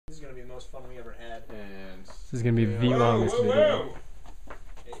most fun we ever had. And This is gonna be the longest video.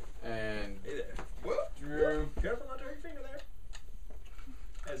 and Hey there. Whoa. Drew. Careful not to hurt your finger there.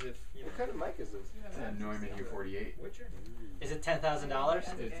 As if, you know. What kind of mic is this? And Neumann U48. Witcher. Is it $10,000?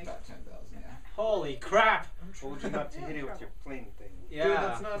 It's about 10,000. Yeah. Holy crap! Told you not to hit it with your plane thing. Yeah. Dude,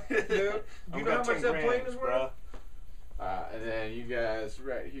 that's not. Dude, you know how much that plane is worth? And then you guys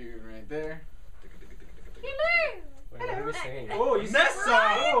right here, and right there. Hello. Wait, what are we singing? Oh, Nessa!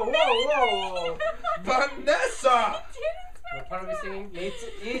 Whoa! Vanessa! What part are we singing?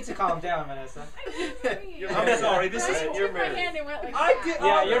 You need to calm down, Vanessa. I'm sorry, this is. I took my hand and went like I that. did.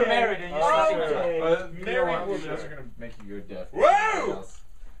 Yeah, you're married and you're Oh, singing. okay. You Mary don't want Woodler. those are gonna make you go deaf. Whoa!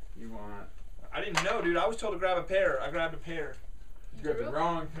 You want? I didn't know, dude. I was told to grab a pair. I grabbed a pair. You got the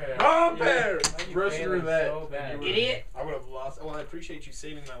wrong pair. Wrong pair! Russian roulette. So bad. And you Idiot! I would have lost. Well, I appreciate you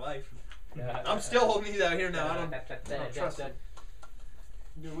saving my life. Yeah. I'm still holding these out here now. I don't trust it.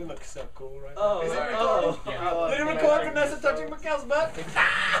 Dude, we look so cool right now. Is it recording? Yeah. Did it record Vanessa touching Mikhail's butt?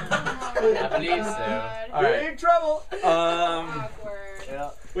 I believe so. All You're right. in trouble. Awkward. Yeah.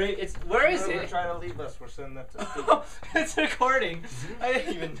 Wait, where is Whoever it? try to leave us, we're sending that to Steve. It's recording. I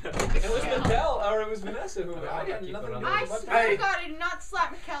didn't even know. It was Mikhail, or it was Vanessa who. I I had keep nothing to it do on. I with the swear butt. to God, I did not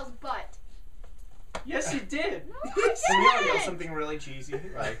slap Mikhail's butt. Yes, you did. No, I Can we all yell didn't. something really cheesy?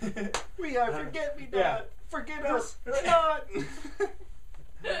 Like, We are forget me not. Yeah. Forget us not.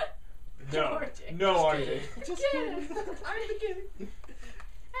 No. George. No, RJ. Just kidding. I'm the kidding.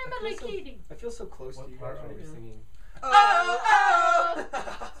 I'm only kidding. I feel so close to you What guys part are right we now. singing? Oh,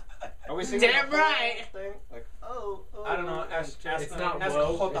 Are we singing Damn the whole right. thing? Like, oh. I don't know. Ask It's not ask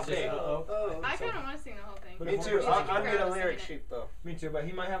whoa, Jota it's just Fe. uh-oh. Oh. I kind of want to sing the whole thing. Me too. He's I'll like a need a crowd lyric singing it. sheet though. Me too, but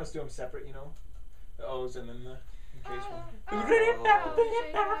he might have us do them separate, you know? The O's and then the in case one. Oh,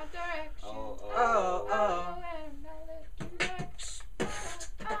 change my direction. Oh, Oh, and I look back.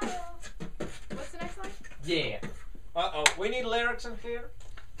 Oh. What's the next line? Yeah. Uh-oh. We need lyrics in here.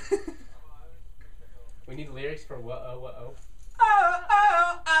 We need lyrics for what-oh.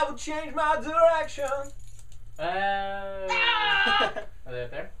 I will change my direction. Are they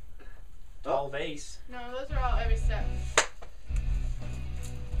up there? Tall vase. No, those are all every step.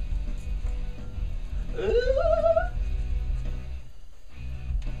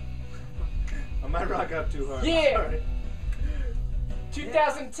 I might rock out too hard. Yeah. Sorry.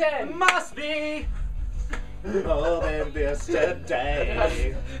 2010. Must be. More than this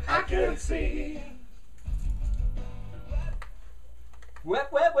today, I can see.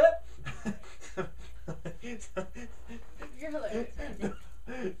 Whip, whip, whip. You're hilarious.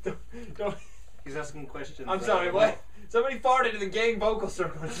 Don't. He's asking questions. I'm sorry, what? Somebody farted in the gang vocal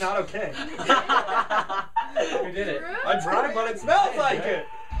circle. It's not okay. Who did it? I tried, but it smells like it.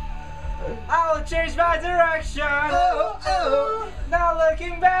 I'll change my direction. Oh, oh. Not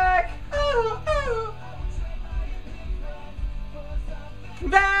looking back. Oh, oh.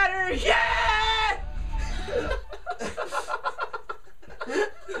 Better yet.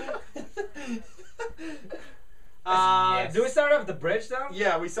 Yes. Do we start off the bridge though?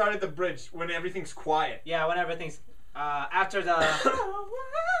 Yeah, we started the bridge when everything's quiet. Yeah, when everything's after the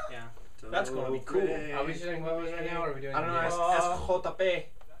yeah. That's gonna be cool. Are we shooting what was right now, or are we doing? I don't know. the Ask JP.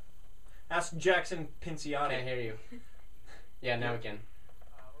 Ask Jackson Can't Pinciani. hear you. Yeah, now we can. Do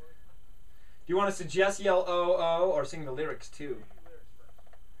you want us to just yell "oh" or sing the lyrics too?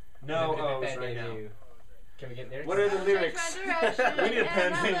 No O's right now. Can we get lyrics? What are the I'll lyrics? change my direction, We need a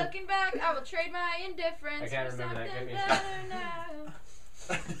pen. and I'm looking back. I will trade my indifference I can't for remember that. something Give me a better now.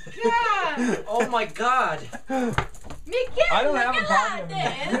 God! Oh my God! Miguel, I don't have a problem.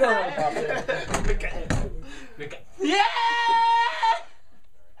 Melades. You don't have a problem. Yeah!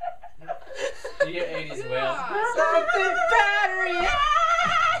 You get 80s well. Something better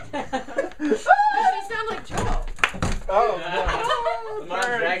yet! You sound like Joe. Oh, The Mod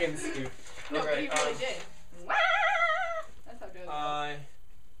Dragon scoop. No, but he Okay, really did. Wah! That's how Joe goes. I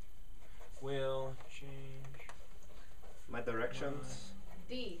will change. My directions.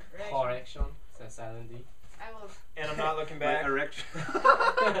 D. Right? Correction. It's a silent D. I will. And I'm not looking My back. erection.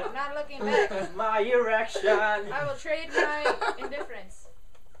 Not looking back. My erection. I will trade my indifference.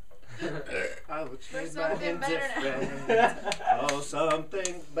 I will For choose my something better indifference. Oh,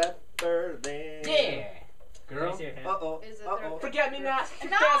 something better than. Yeah. Girl. Uh-oh. Is it Uh-oh. Forget me not. No!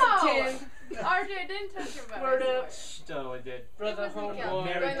 2010. RJ didn't touch your butt. Word I up. swear. No, it did. Brother, It was Miguel.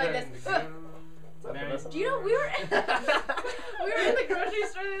 homeboy. Going like this. Mary. Do you know we were in the grocery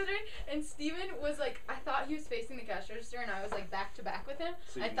store the other day And Steven was like, I thought he was facing the cash register, and I was like back to back with him.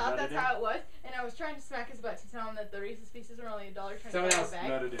 So I you thought nutted that's him? how it was, and I was trying to smack his butt to tell him that the Reese's Pieces were only $1.25 Someone a else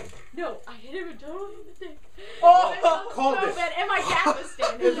bag. Nutted him. No, I hit him totally in the dick. Oh, I felt called so it. bad, and my dad was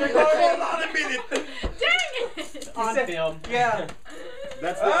standing It's there. like, hold on a minute. Dang it! On film. Yeah.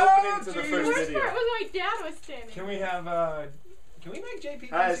 That's the Oh, opening to the geez. The first worst video. part was my dad was standing. Can we have can we make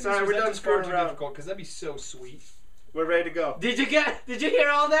JP? Alright, Pieces, sorry, or is we're that done just far screwing too around. difficult? Because that'd be so sweet. We're ready to go. Did you hear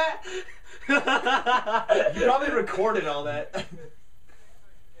all that? You probably recorded all that.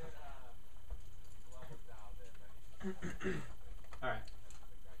 Alright.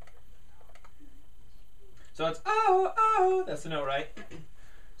 So it's oh oh. That's the note, right?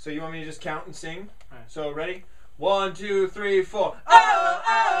 So you want me to just count and sing? Alright. So ready? 1, 2, 3, 4. Oh oh,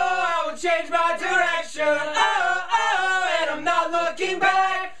 I will change my direction. Oh oh, and I'm not looking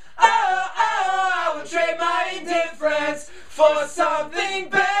back. Oh oh, I will trade my indifference for something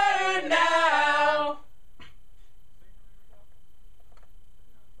better now.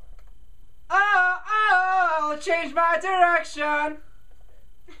 Oh, I'll change my direction.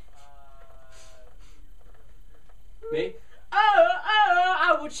 Me? Oh,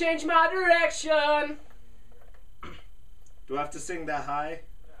 I will change my direction. Do I have to sing that high?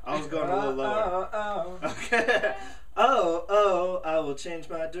 I was going a little lower. Oh, oh. Okay. Oh, I will change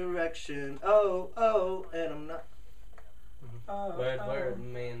my direction. Oh, and I'm not. Word,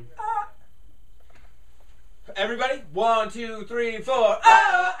 man. Everybody, 1, 2, 3, 4. Oh,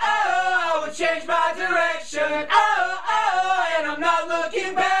 I will change my direction. Oh, and I'm not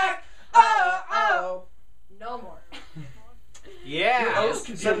looking back. Oh. No more. Yeah. O's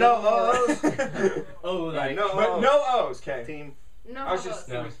can So be no O's. Oh, like No But O's. no O's, okay. Team. No. I was just-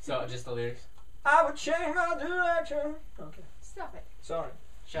 no. So just the lyrics. I would change my direction. Okay, Stop it. sorry.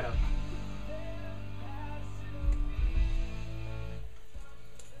 Shut up.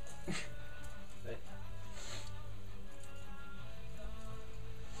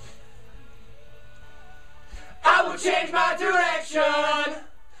 I will change my direction,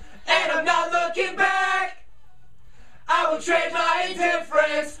 and I'm not looking back. I will trade my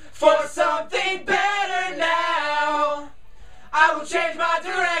indifference for something better now. I will change my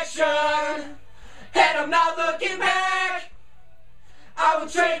direction, and I'm not looking back. I will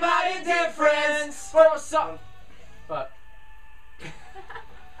trade my indifference for some. Fuck.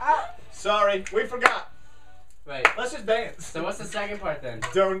 Sorry, we forgot. Wait. Let's just dance. So what's the second part then?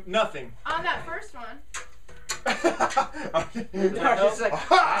 Don't nothing. On that first one. She's like,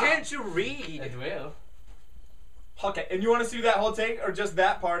 can't you read? It will. Okay, and you want us to do that whole take, or just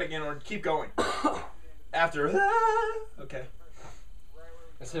that part again, or keep going? After. Okay.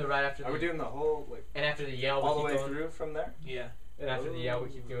 Let's do it right after Are we the. doing the whole, like, And after the yell, all the we way keep going. through from there? Yeah. And after the yell, we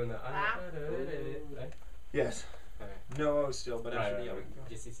keep doing the. Ah. Right? Yes. Okay. No O's still, but after the Right. yelling.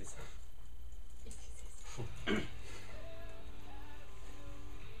 Yes.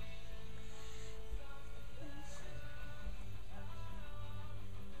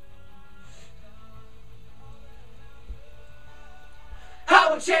 I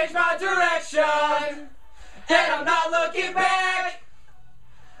will change my direction, and I'm not looking back.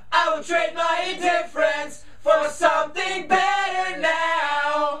 I will trade my indifference for something better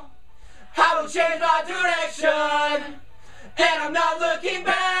now. I will change my direction, and I'm not looking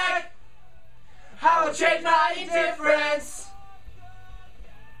back. I will change my indifference.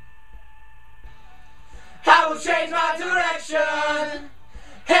 I will change my direction,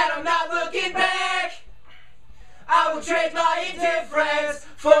 and I'm not looking back. I will trade my indifference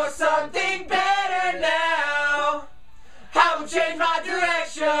for something better now. I will change my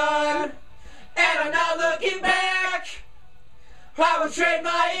direction, and I'm not looking back. I will trade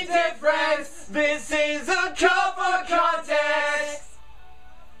my indifference. This is a call for context.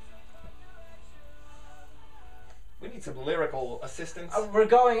 We need some lyrical assistance. We're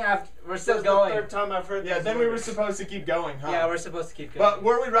going after. We're still This is going. the third time I've heard Yeah, this then we were lyric. supposed to keep going, huh? Yeah, we're supposed to keep going. But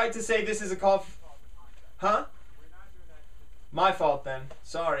were we right to say this is a call? Huh? My fault then.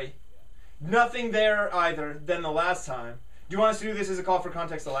 Sorry. Nothing there either than the last time. Do you want us to do this as a call for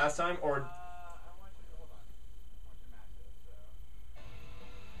context the last time, or?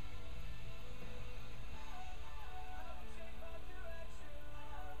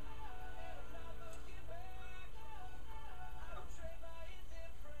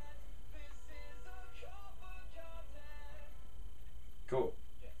 Cool.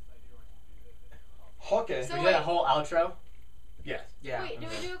 Okay. So We did wait, a whole outro. Yes. yeah. wait, did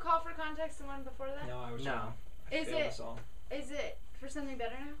we do a call for context the one before that? No, I was No. wrong. I Is failed it us all. is it for something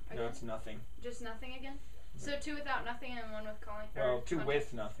better now? No, Again? it's nothing. Just nothing again? So 2 without nothing and 1 with calling. or Well, 2 contact.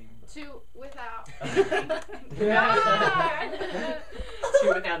 with nothing. 2 without.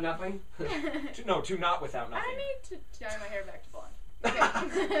 Two without nothing. No, 2 not without I nothing. need to dye my hair back to blonde.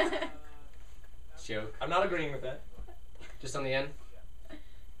 Okay. Joke. I'm not agreeing with that. Just on the end.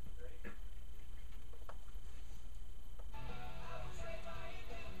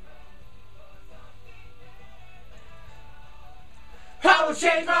 I will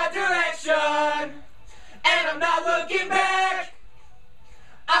change my direction, and I'm not looking back.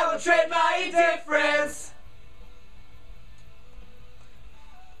 I will trade my indifference.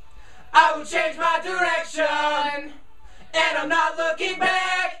 I will change my direction, and I'm not looking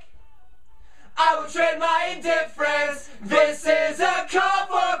back. I will trade my indifference. This is a call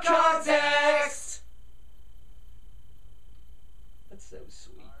for context. That's so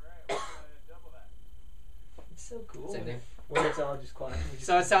sweet. It's so cool. Same thing. When it's all just quiet.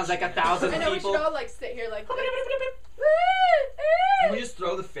 So it sounds like 1,000 I know we people. should all like sit here like. Can we just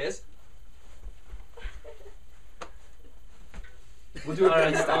throw the fist? We'll do it.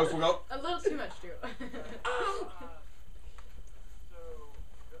 Alright, Stop. We'll go. A little too much too.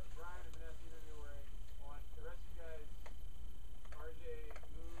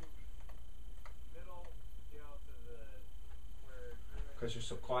 Because you're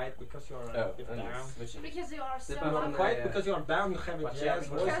so quiet, because you're Oh, if I'm down. switching. Because you are so Dip You're on loud. quiet yeah. because you're down. You have a Watch jazz out.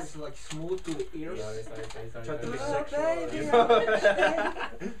 voice. Because- It's like smooth to the ears. Sorry. Try to be Oh,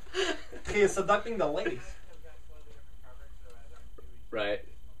 sexual. He is seducting the ladies. Right.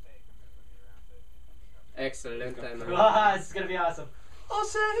 Excellent. Ah, this is gonna be awesome.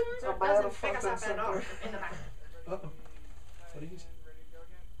 Awesome. So it doesn't pick us up at all in the back. Uh-oh. What did you say?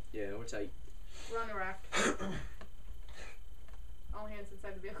 Yeah, we're tight. We're on a raft. All hands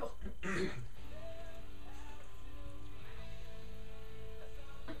inside the vehicle.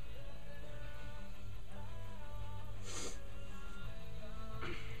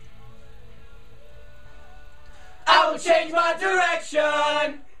 I will change my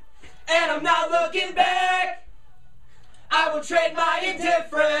direction, and I'm not looking back. I will trade my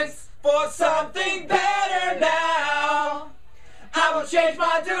indifference for something better now. I will change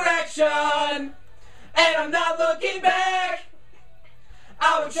my direction, and I'm not looking back.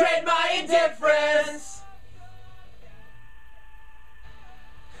 I will trade my indifference.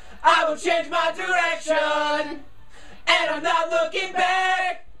 I will change my direction, and I'm not looking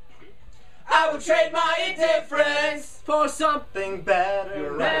back. I will trade my indifference for something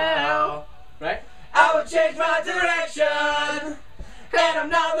better now. Right? I will change my direction, and I'm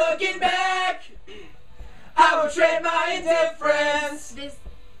not looking back. I will trade my indifference. This.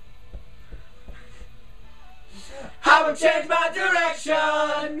 I will change my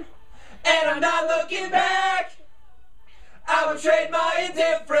direction, and I'm not looking back. I will trade my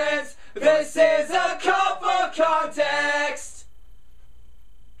indifference. This is a call for context.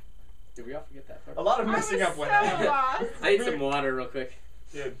 Did we all forget that part? A lot of I was messing up so went on. lost. I need some water real quick.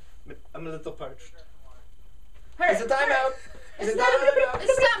 Dude, I'm a little parched. Hurry. It's a timeout. It's time.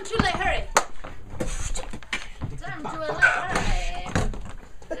 It's time to late. Hurry. Time to late. Hurry.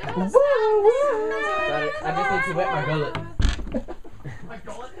 Got it. I just need to wet my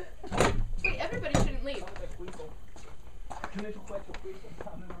gullet. Wait, everybody shouldn't leave.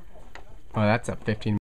 Oh, that's a 15